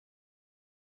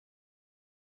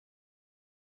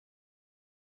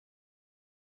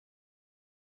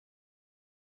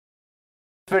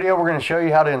Video we're going to show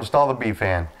you how to install the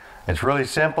bFan. It's really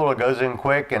simple, it goes in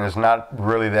quick, and it's not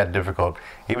really that difficult.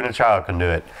 Even a child can do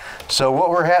it. So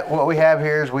what we have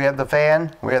here is we have the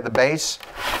fan, we have the base,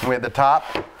 and we have the top,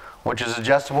 which is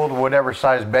adjustable to whatever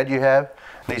size bed you have.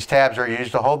 These tabs are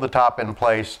used to hold the top in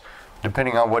place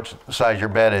depending on which size your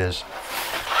bed is.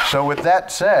 So with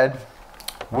that said,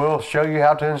 we'll show you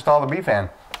how to install the bFan.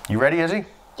 You ready, Izzy?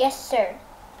 Yes, sir.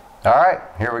 All right,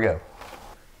 here we go.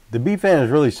 The bFan is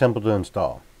really simple to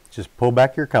install. Just pull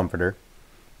back your comforter,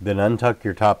 then untuck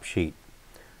your top sheet.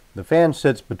 The fan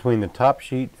sits between the top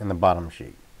sheet and the bottom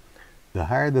sheet. The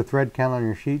higher the thread count on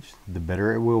your sheets, the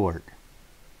better it will work.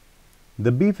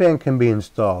 The bFan can be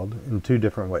installed in two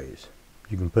different ways.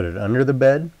 You can put it under the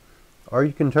bed, or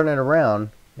you can turn it around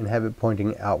and have it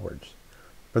pointing outwards.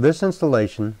 For this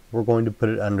installation, we're going to put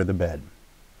it under the bed.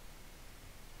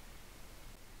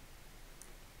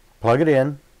 Plug it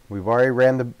in. We've already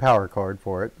ran the power cord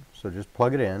for it, so just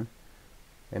plug it in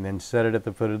and then set it at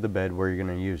the foot of the bed where you're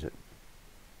going to use it.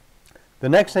 The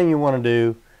next thing you want to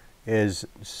do is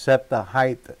set the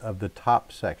height of the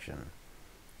top section.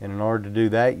 And in order to do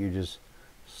that, you just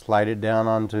slide it down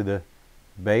onto the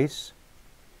base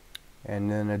and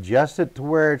then adjust it to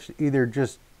where it's either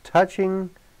just touching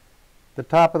the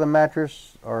top of the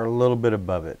mattress or a little bit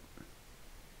above it.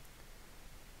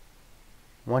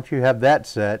 Once you have that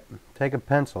set, take a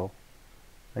pencil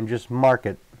and just mark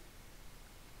it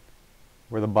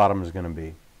where the bottom is going to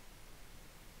be.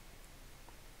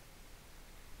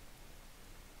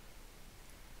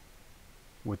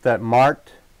 With that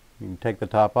marked, you can take the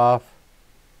top off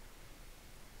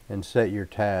and set your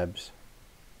tabs.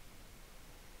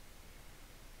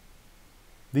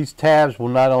 These tabs will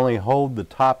not only hold the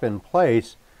top in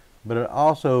place, but it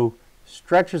also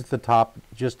stretches the top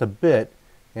just a bit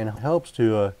and helps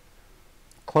to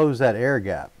close that air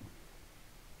gap.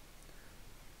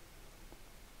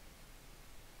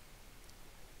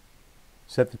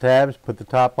 Set the tabs, put the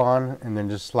top on, and then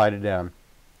just slide it down.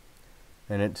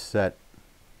 And it's set.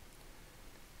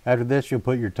 After this, you'll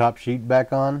put your top sheet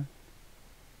back on.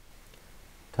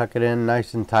 Tuck it in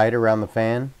nice and tight around the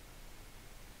fan.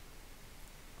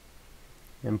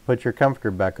 And put your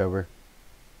comforter back over.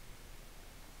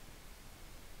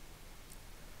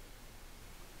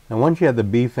 Now once you have the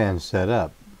bFan set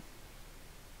up,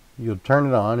 you'll turn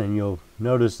it on and you'll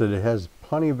notice that it has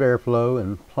plenty of airflow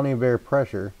and plenty of air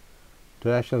pressure to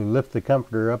actually lift the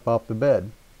comforter up off the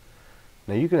bed.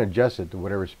 Now you can adjust it to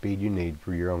whatever speed you need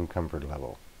for your own comfort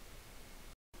level.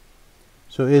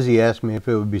 So Izzy asked me if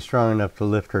it would be strong enough to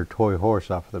lift her toy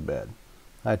horse off the bed.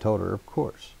 I told her of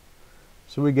course.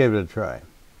 So we gave it a try.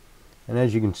 And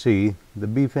as you can see, the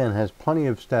bFan has plenty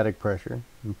of static pressure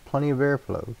and plenty of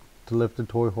airflow to lift the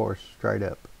toy horse straight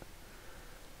up.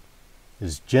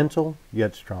 It's gentle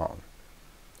yet strong.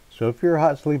 So if you're a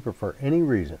hot sleeper for any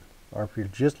reason, or if you're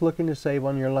just looking to save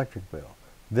on your electric bill,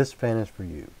 this fan is for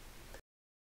you.